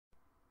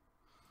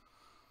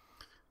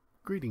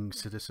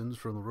Greetings, citizens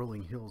from the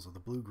rolling hills of the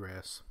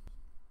bluegrass.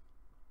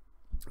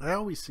 I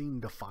always seem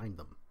to find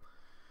them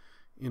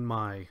in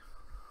my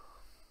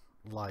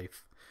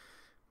life,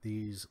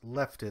 these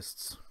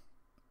leftists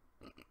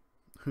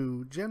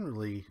who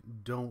generally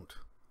don't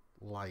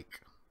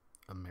like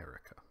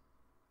America.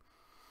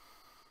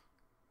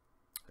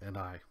 And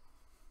I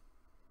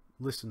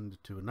listened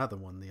to another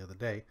one the other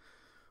day.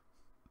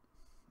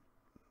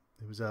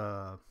 It was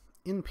a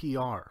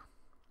NPR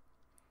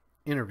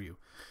interview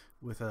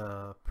with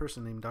a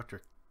person named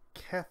Dr.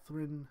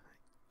 Catherine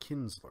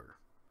Kinsler.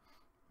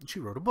 She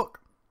wrote a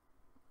book.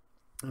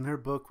 And her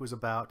book was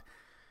about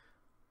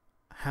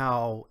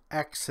how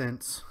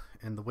accents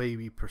and the way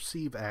we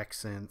perceive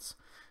accents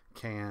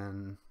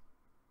can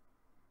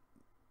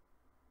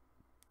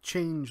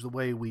change the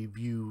way we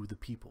view the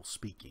people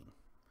speaking.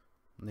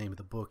 The name of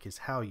the book is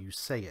How You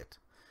Say It.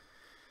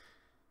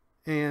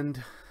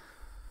 And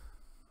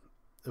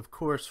of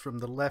course, from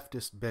the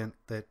leftist bent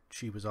that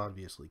she was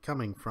obviously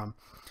coming from,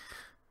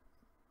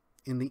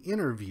 in the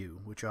interview,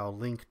 which I'll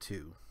link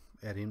to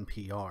at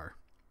NPR,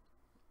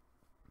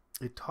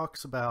 it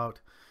talks about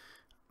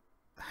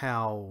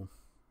how,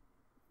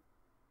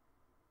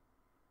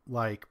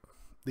 like,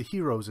 the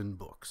heroes in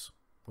books,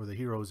 or the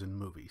heroes in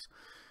movies,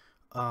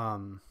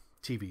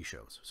 TV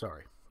shows,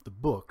 sorry, the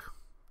book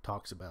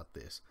talks about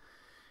this,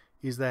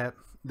 is that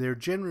they're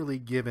generally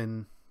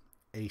given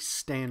a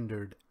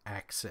standard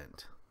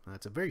accent. Now,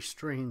 it's a very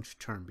strange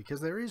term because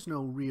there is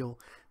no real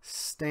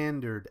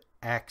standard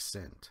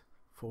accent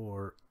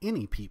for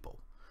any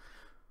people,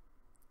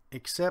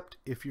 except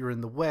if you're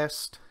in the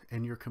West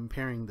and you're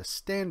comparing the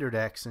standard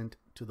accent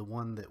to the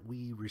one that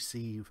we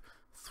receive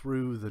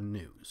through the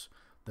news,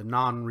 the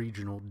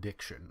non-regional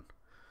diction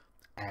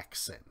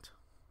accent,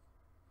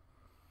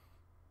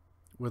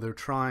 where they're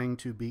trying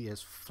to be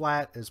as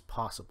flat as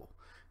possible.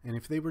 And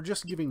if they were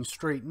just giving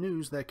straight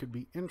news, that could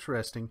be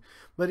interesting,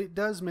 but it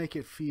does make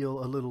it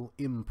feel a little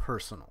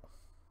impersonal.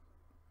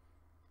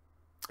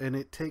 And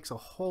it takes a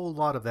whole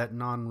lot of that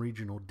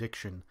non-regional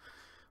diction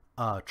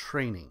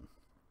training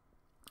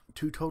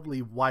to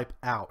totally wipe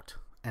out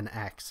an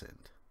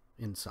accent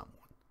in someone.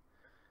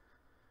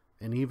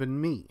 And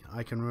even me,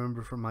 I can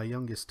remember from my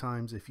youngest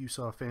times, if you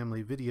saw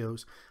family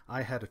videos,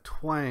 I had a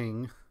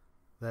twang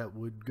that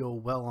would go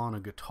well on a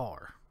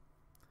guitar.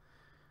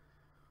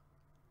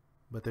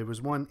 But there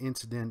was one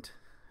incident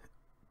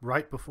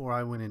right before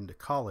I went into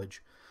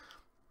college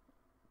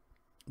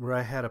where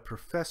I had a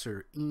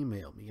professor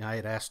email me. I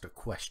had asked a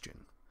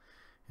question,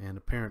 and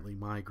apparently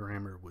my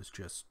grammar was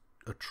just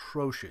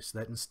atrocious,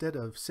 that instead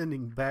of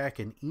sending back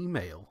an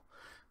email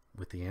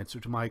with the answer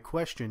to my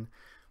question,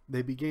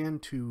 they began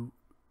to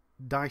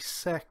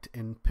dissect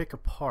and pick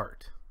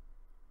apart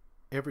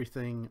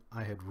everything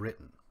I had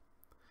written,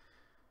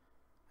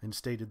 and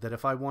stated that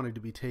if I wanted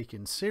to be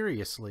taken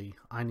seriously,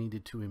 I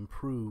needed to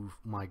improve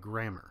my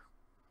grammar.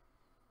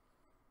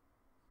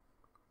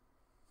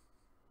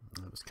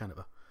 It was kind of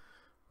a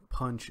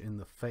punch in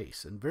the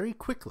face. And very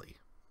quickly,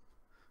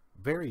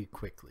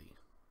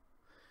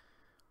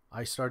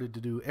 I started to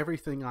do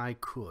everything I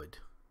could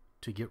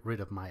to get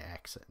rid of my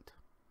accent.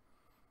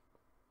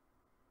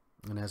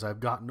 And as I've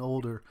gotten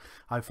older,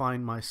 I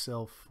find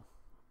myself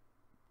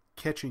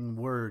catching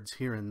words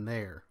here and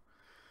there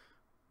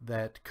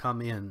that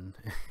come in,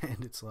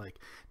 and it's like,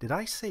 did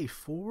I say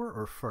for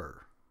or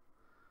fur?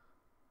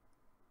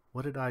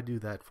 What did I do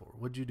that for?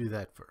 What'd you do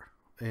that for?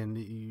 And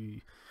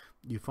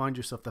you find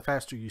yourself, the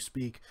faster you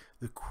speak,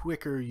 the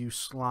quicker you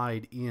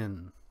slide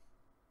in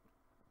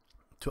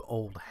to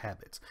old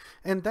habits.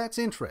 And that's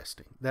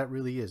interesting. That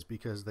really is,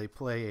 because they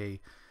play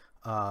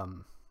a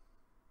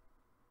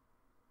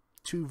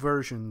two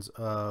versions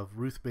of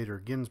Ruth Bader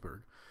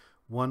Ginsburg.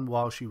 One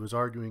while she was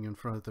arguing in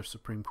front of the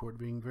Supreme Court,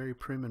 being very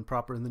prim and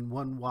proper, and then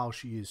one while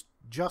she is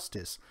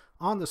justice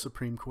on the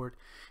Supreme Court,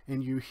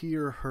 and you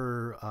hear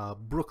her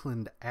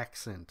Brooklyn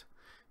accent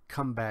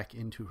come back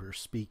into her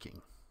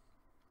speaking,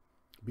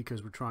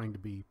 because we're trying to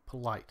be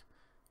polite,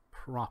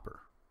 proper,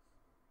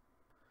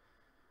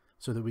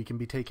 so that we can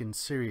be taken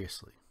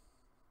seriously.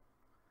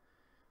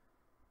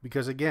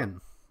 Because again,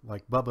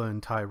 like Bubba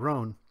and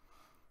Tyrone,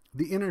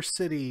 the inner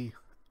city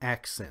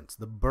accents,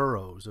 the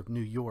boroughs of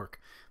New York,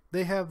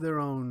 they have their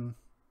own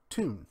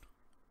tune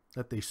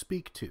that they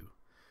speak to.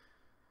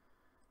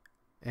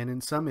 And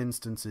in some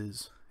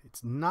instances,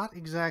 it's not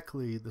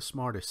exactly the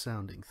smartest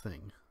sounding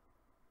thing.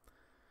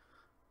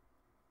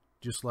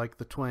 Just like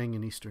the twang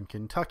in Eastern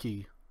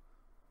Kentucky,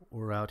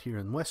 or out here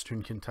in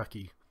Western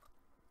Kentucky,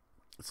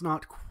 it's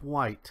not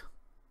quite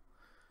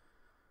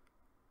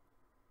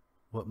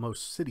what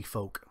most city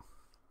folk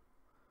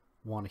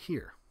want to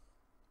hear.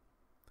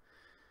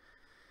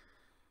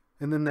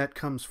 And then that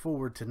comes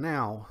forward to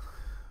now,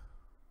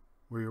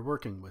 where you're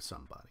working with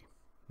somebody.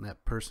 And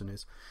that person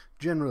is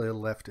generally a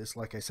leftist.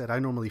 Like I said, I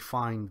normally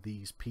find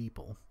these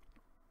people,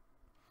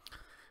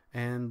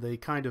 and they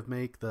kind of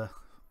make the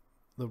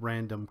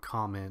random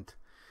comment,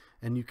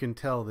 and you can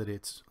tell that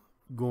it's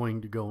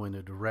going to go in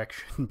a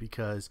direction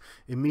because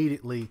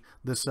immediately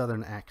the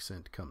southern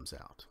accent comes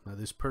out. Now,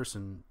 this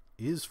person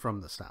is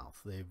from the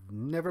South. They've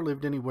never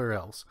lived anywhere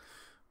else.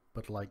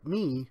 But like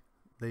me,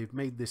 they've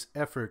made this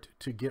effort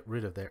to get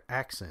rid of their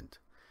accent.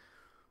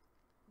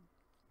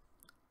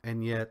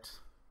 And yet,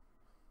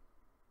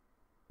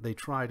 they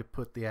try to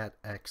put that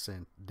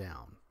accent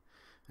down.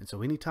 And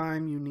so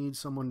anytime you need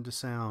someone to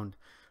sound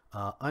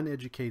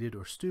uneducated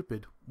or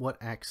stupid, what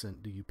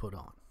accent do you put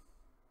on?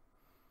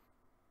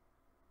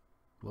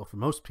 Well, for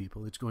most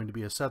people, it's going to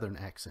be a Southern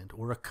accent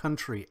or a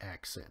country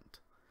accent.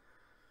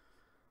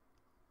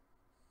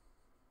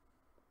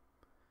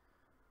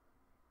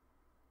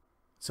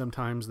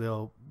 Sometimes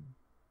they'll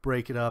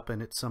break it up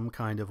and it's some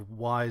kind of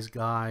wise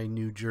guy,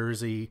 New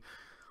Jersey,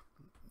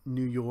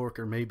 New York,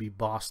 or maybe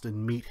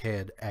Boston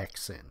meathead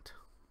accent.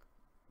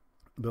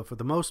 But for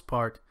the most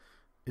part,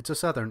 it's a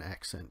Southern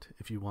accent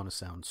if you want to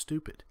sound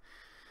stupid.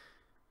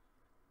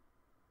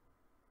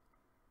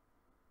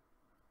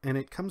 And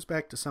it comes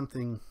back to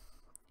something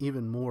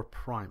even more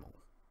primal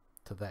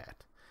to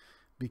that.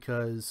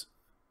 Because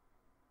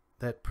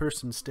that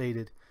person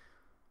stated,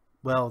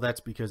 well, that's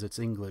because it's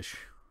English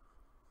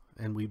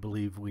and we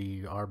believe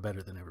we are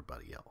better than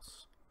everybody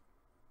else.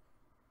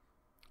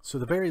 So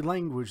the very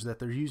language that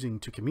they're using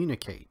to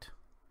communicate,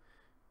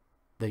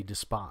 they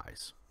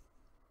despise.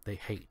 They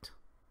hate.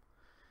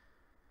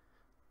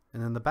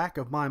 And in the back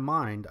of my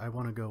mind, I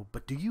want to go,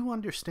 but do you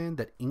understand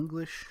that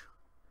English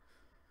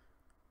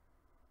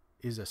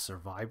is a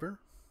survivor?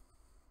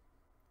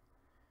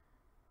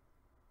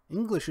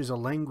 English is a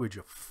language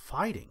of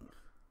fighting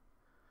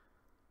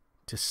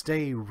to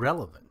stay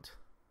relevant.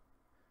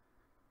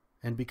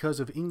 And because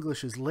of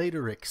English's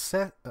later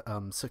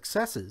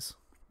successes,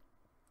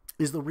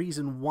 is the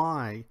reason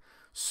why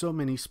so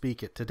many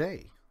speak it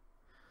today.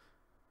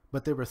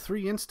 But there were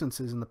 3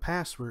 instances in the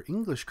past where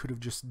English could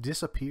have just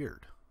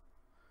disappeared,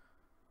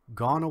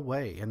 gone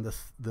away, and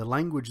the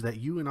language that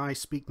you and I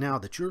speak now,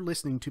 that you're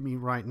listening to me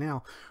right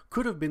now,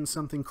 could have been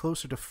something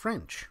closer to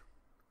French,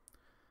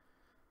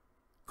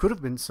 could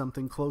have been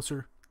something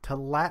closer to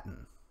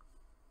Latin.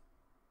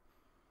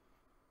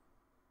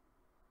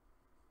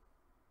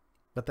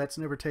 But that's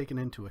never taken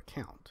into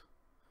account.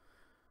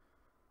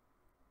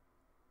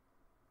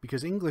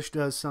 Because English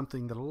does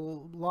something that a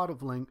lot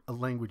of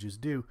languages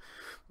do,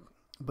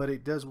 but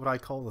it does what I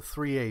call the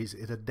 3 A's.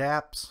 It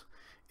adapts,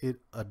 it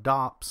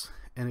adopts,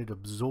 and it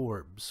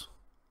absorbs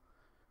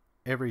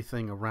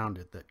everything around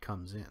it that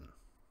comes in.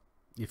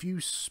 If you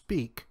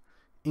speak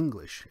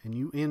English and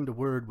you end a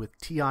word with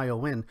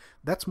T-I-O-N,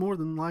 that's more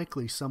than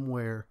likely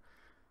somewhere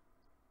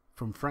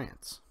from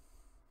France,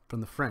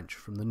 from the French,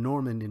 from the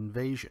Norman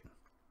invasion.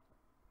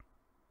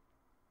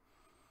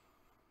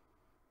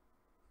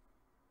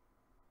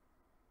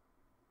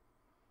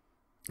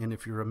 And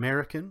if you're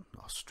American,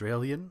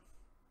 Australian,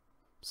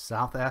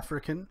 South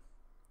African,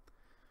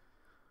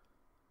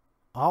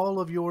 all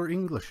of your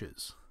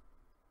Englishes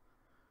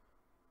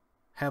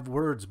have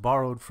words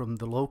borrowed from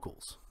the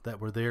locals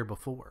that were there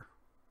before.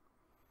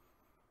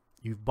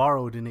 You've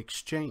borrowed and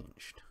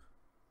exchanged.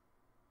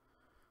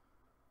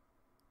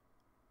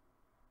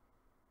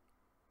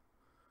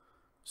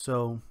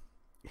 So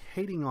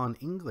hating on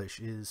English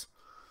is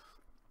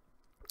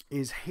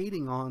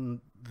hating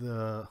on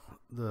the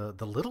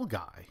little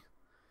guy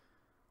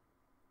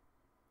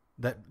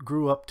that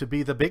grew up to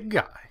be the big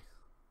guy.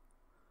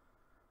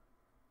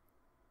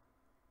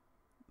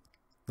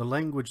 The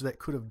language that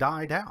could have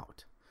died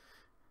out.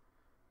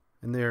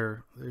 And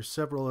there's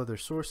several other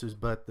sources,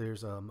 but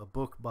there's a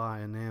book by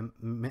a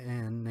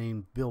man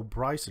named Bill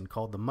Bryson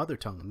called The Mother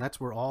Tongue, and that's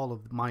where all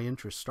of my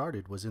interest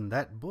started, was in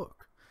that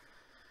book.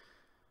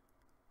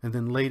 And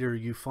then later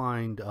you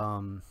find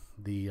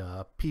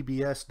the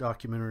PBS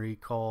documentary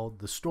called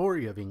The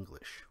Story of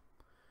English,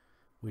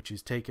 which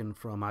is taken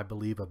from, I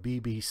believe, a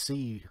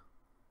BBC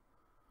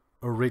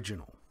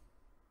original.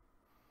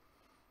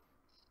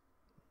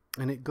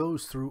 And it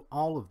goes through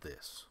all of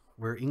this,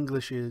 where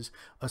English is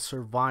a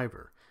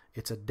survivor.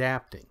 It's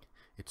adapting.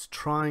 It's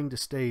trying to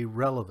stay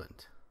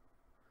relevant.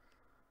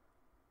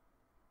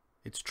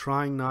 It's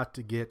trying not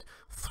to get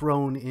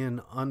thrown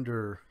in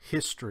under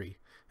history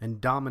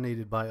and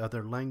dominated by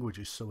other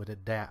languages, so it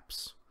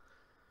adapts.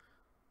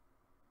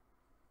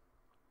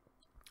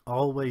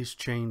 Always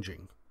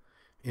changing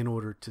in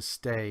order to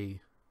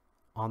stay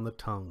on the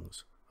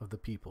tongues of the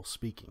people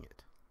speaking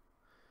it.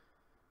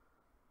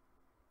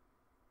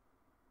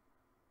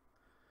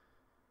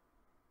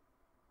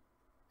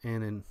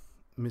 And in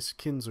Miss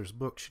Kinzler's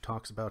book, she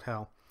talks about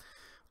how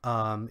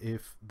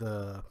if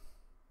the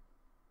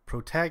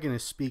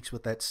protagonist speaks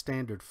with that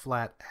standard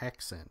flat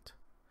accent,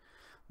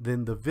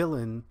 then the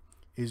villain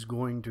is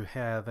going to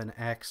have an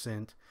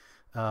accent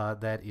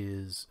that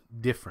is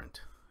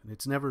different. And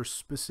it's never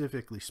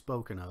specifically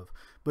spoken of,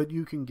 but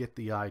you can get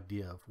the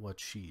idea of what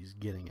she's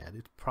getting at.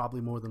 It's probably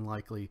more than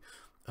likely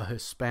a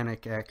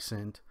Hispanic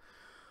accent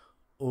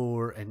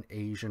or an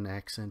Asian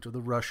accent or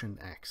the Russian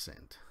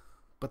accent.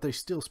 But they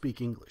still speak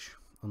English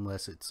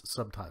unless it's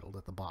subtitled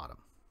at the bottom.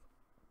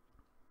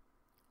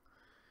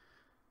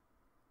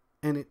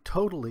 And it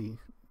totally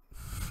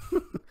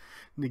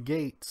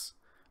negates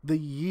the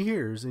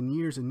years and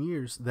years and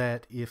years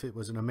that if it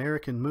was an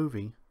American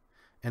movie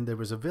and there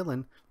was a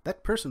villain,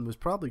 that person was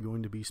probably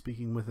going to be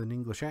speaking with an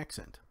English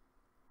accent.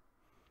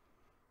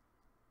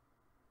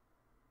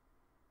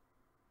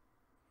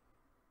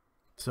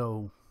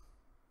 So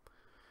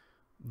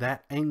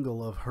that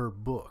angle of her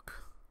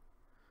book,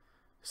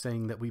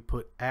 saying that we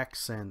put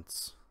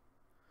accents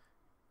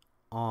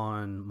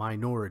on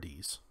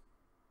minorities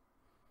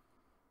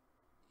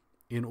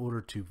in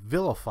order to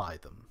vilify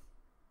them,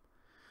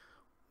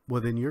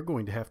 well, then you're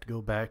going to have to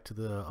go back to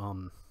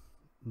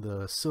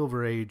the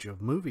Silver Age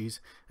of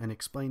movies and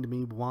explain to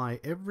me why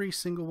every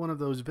single one of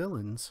those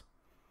villains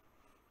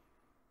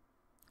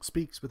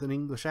speaks with an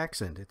English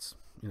accent. It's,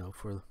 you know,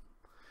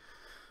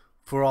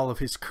 for all of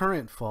his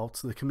current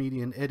faults, the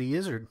comedian Eddie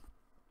Izzard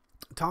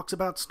talks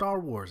about Star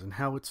Wars and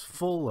how it's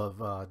full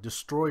of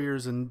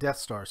destroyers and Death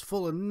Stars,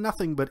 full of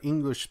nothing but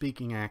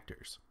English-speaking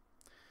actors.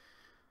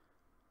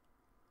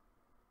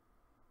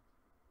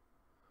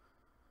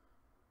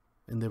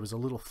 And there was a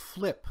little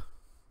flip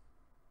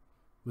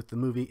with the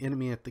movie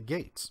Enemy at the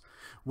Gates,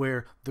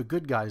 where the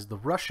good guys, the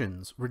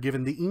Russians, were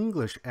given the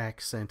English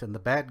accent and the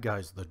bad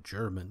guys, the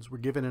Germans, were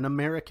given an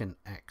American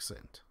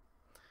accent.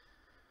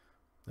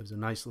 There's a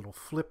nice little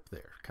flip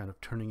there, kind of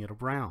turning it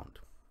around.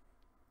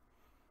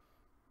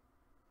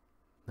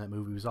 That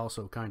movie was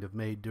also kind of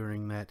made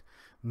during that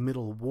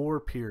Middle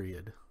War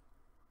period.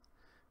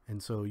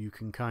 And so you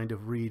can kind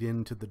of read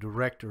into the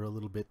director a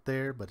little bit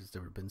there, but it's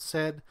never been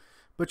said.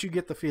 But you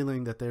get the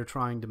feeling that they're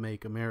trying to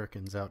make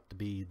Americans out to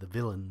be the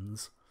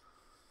villains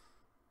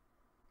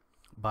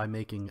by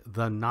making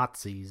the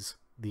Nazis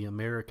the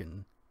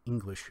American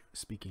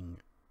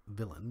English-speaking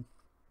villain.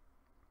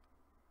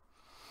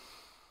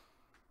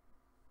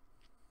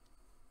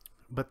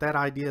 But that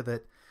idea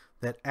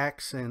that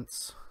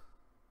accents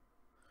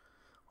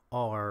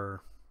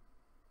are,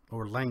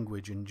 or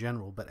language in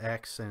general, but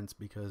accents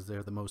because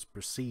they're the most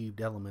perceived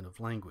element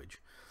of language,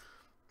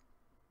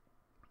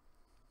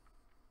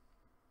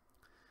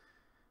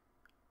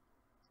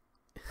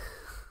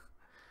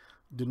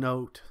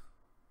 denote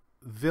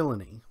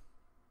villainy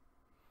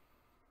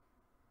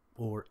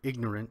or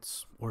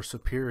ignorance or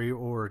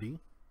superiority.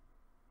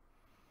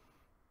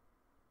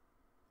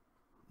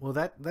 Well,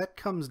 that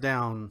comes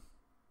down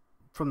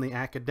from the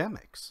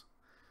academics,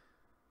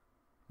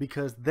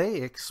 because they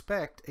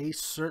expect a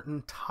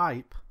certain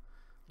type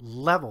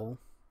level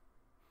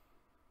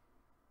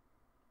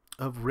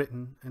of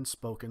written and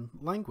spoken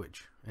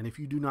language. And if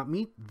you do not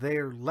meet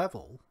their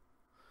level,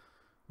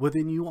 well,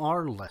 then you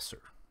are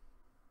lesser.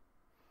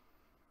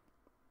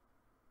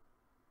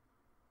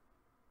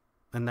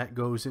 And that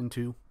goes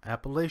into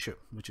Appalachia,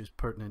 which is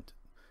pertinent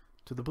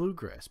to the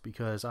bluegrass,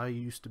 because I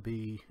used to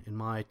be, in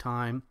my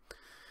time,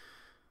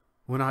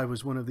 when I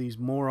was one of these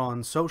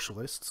moron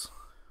socialists,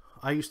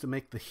 I used to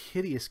make the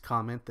hideous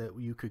comment that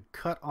you could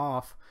cut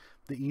off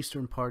the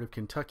eastern part of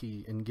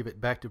Kentucky and give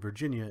it back to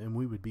Virginia and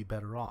we would be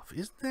better off.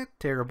 Isn't that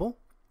terrible?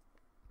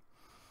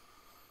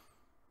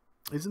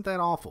 Isn't that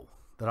awful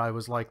that I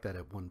was like that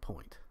at one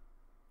point?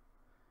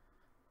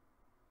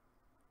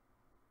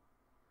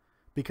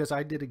 Because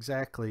I did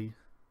exactly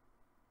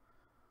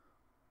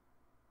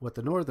what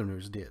the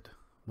Northerners did.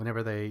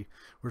 Whenever they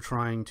were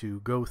trying to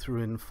go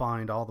through and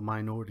find all the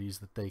minorities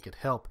that they could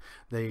help,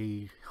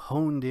 they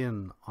honed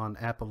in on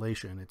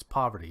Appalachia and its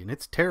poverty, and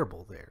it's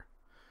terrible there.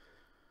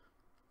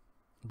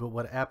 But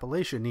what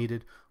Appalachia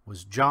needed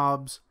was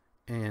jobs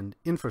and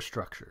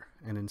infrastructure.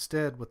 And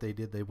instead, what they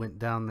did, they went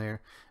down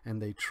there and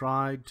they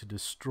tried to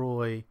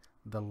destroy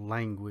the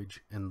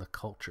language and the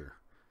culture.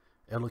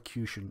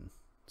 Elocution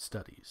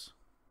studies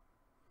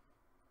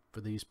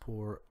for these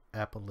poor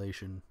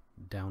Appalachian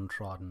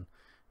downtrodden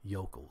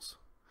yokels.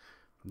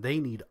 They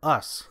need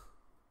us,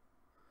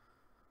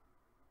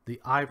 the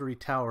ivory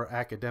tower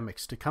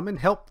academics, to come and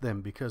help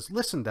them, because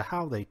listen to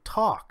how they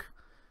talk.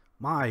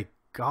 My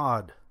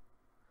God,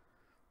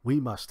 we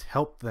must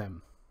help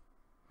them.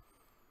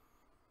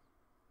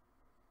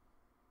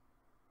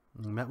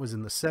 And that was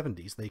in the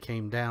 70s. They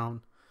came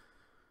down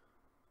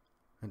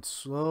and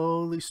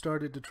slowly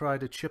started to try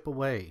to chip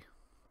away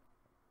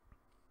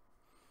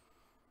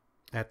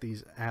at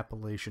these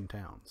Appalachian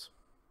towns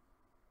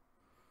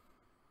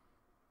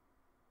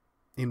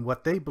in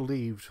what they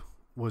believed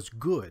was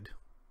good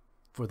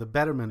for the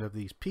betterment of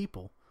these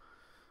people.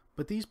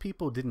 But these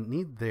people didn't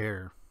need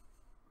their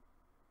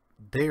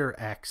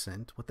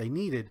accent. What they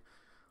needed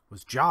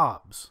was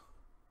jobs.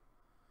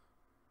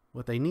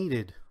 What they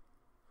needed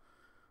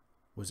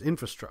was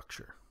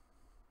infrastructure.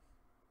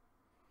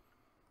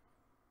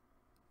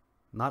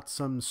 Not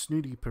some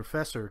snooty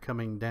professor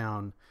coming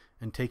down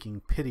and taking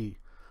pity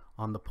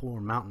on the poor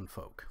mountain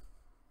folk.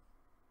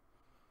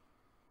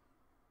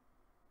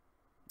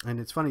 And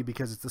it's funny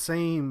because it's the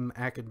same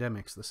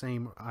academics, the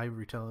same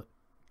ivory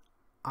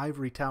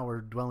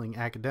tower dwelling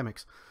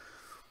academics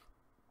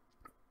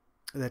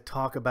that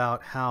talk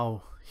about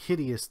how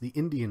hideous the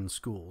Indian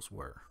schools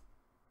were.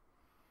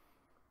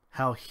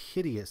 How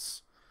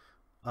hideous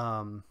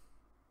the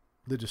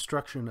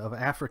destruction of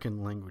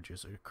African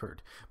languages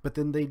occurred. But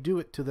then they do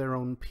it to their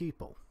own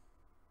people.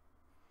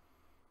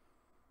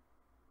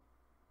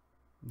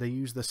 They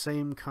use the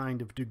same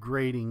kind of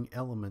degrading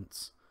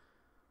elements,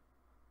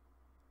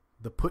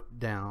 the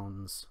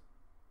put-downs,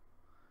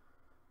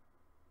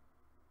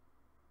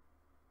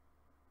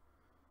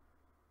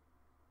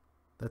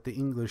 that the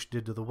English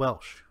did to the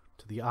Welsh,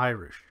 to the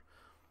Irish,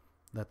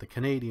 that the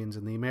Canadians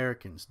and the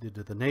Americans did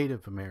to the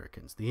Native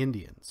Americans, the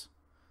Indians,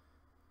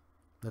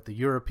 that the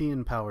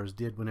European powers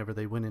did whenever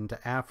they went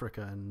into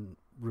Africa and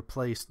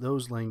replaced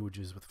those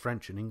languages with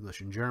French and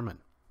English and German.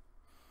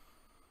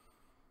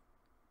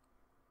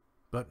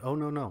 But oh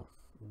no,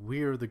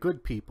 we're the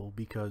good people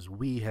because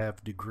we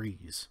have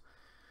degrees,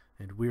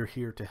 and we're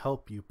here to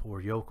help you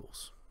poor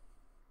yokels.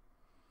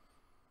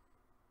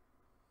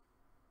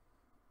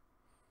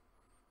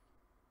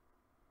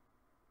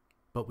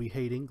 But we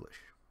hate English,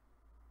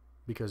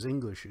 because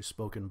English is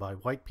spoken by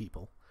white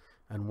people,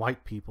 and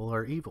white people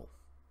are evil.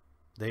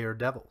 They are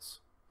devils.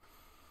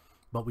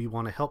 But we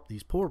want to help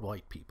these poor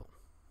white people.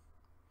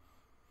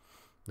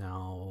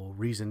 Now,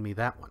 reason me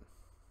that one.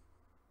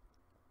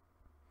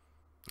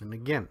 And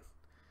again,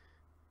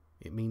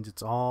 it means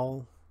it's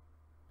all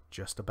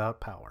just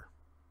about power.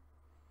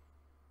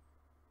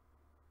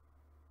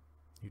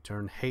 You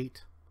turn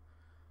hate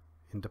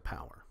into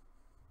power.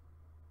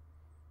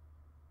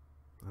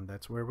 And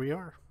that's where we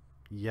are.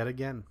 Yet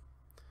again,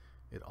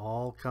 it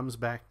all comes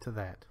back to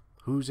that.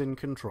 Who's in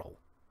control?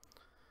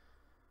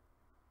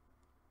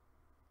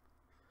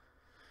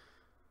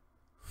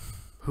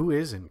 Who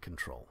is in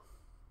control,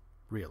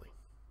 really?